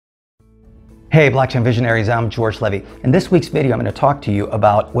Hey blockchain visionaries, I'm George Levy. In this week's video, I'm going to talk to you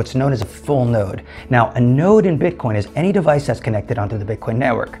about what's known as a full node. Now, a node in Bitcoin is any device that's connected onto the Bitcoin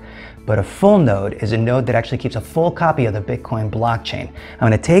network. But a full node is a node that actually keeps a full copy of the Bitcoin blockchain. I'm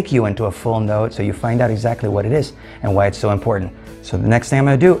going to take you into a full node so you find out exactly what it is and why it's so important. So the next thing I'm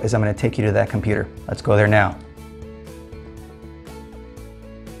going to do is I'm going to take you to that computer. Let's go there now.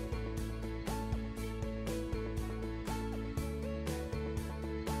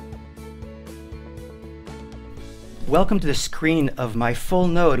 Welcome to the screen of my full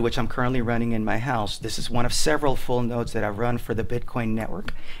node, which I'm currently running in my house. This is one of several full nodes that I run for the Bitcoin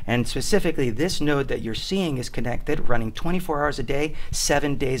network. And specifically, this node that you're seeing is connected, running 24 hours a day,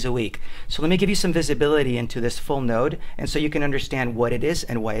 7 days a week. So let me give you some visibility into this full node, and so you can understand what it is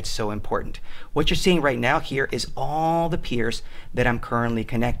and why it's so important. What you're seeing right now here is all the peers that I'm currently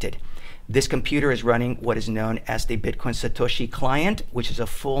connected. This computer is running what is known as the Bitcoin Satoshi client, which is a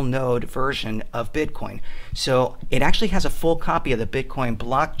full node version of Bitcoin. So it actually has a full copy of the Bitcoin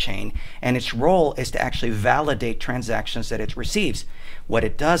blockchain, and its role is to actually validate transactions that it receives. What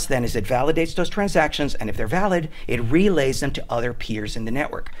it does then is it validates those transactions, and if they're valid, it relays them to other peers in the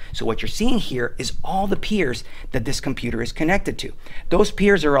network. So what you're seeing here is all the peers that this computer is connected to. Those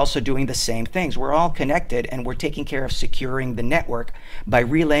peers are also doing the same things. We're all connected, and we're taking care of securing the network by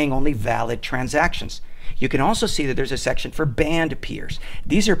relaying only valid transactions. You can also see that there's a section for banned peers.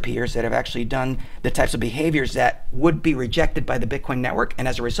 These are peers that have actually done the types of behaviors that would be rejected by the Bitcoin network, and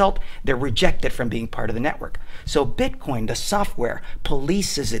as a result, they're rejected from being part of the network. So Bitcoin, the software,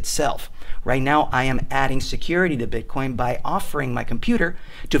 polices itself. Right now, I am adding security to Bitcoin by offering my computer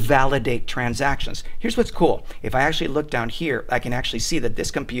to validate transactions. Here's what's cool. If I actually look down here, I can actually see that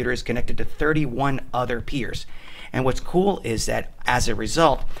this computer is connected to 31 other peers. And what's cool is that as a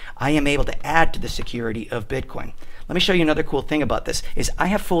result, I am able to add to the security of Bitcoin. Let me show you another cool thing about this is I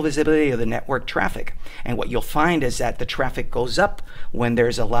have full visibility of the network traffic. And what you'll find is that the traffic goes up when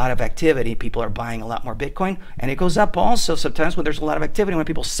there's a lot of activity. People are buying a lot more Bitcoin. And it goes up also sometimes when there's a lot of activity when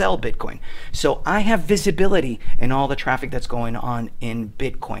people sell Bitcoin. So I have visibility in all the traffic that's going on in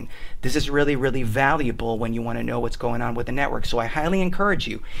Bitcoin. This is really, really valuable when you want to know what's going on with the network. So I highly encourage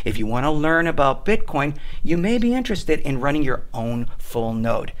you, if you want to learn about Bitcoin, you may be interested in running your own full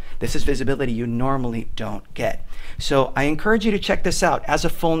node. This is visibility you normally don't get. So I encourage you to check this out. As a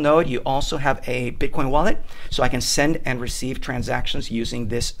full node, you also have a Bitcoin wallet, so I can send and receive transactions using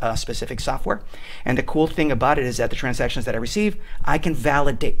this specific software. And the cool thing about it is that the transactions that I receive, I can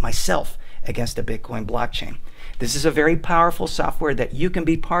validate myself against the Bitcoin blockchain. This is a very powerful software that you can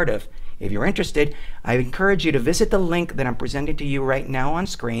be part of. If you're interested, I encourage you to visit the link that I'm presenting to you right now on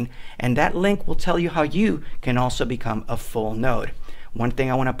screen, and that link will tell you how you can also become a full node. One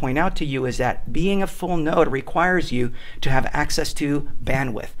thing I want to point out to you is that being a full node requires you to have access to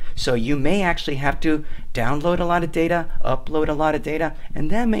bandwidth. So you may actually have to download a lot of data, upload a lot of data,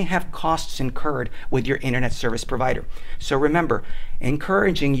 and that may have costs incurred with your internet service provider. So remember,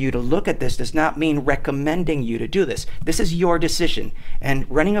 encouraging you to look at this does not mean recommending you to do this. This is your decision, and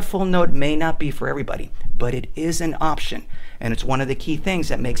running a full node may not be for everybody, but it is an option, and it's one of the key things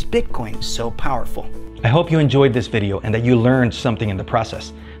that makes Bitcoin so powerful. I hope you enjoyed this video and that you learned something in the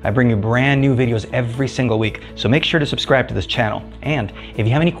process. I bring you brand new videos every single week, so make sure to subscribe to this channel. And if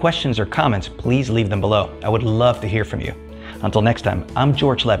you have any questions or comments, please leave them below. I would love to hear from you. Until next time, I'm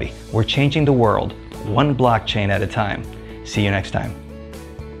George Levy. We're changing the world, one blockchain at a time. See you next time.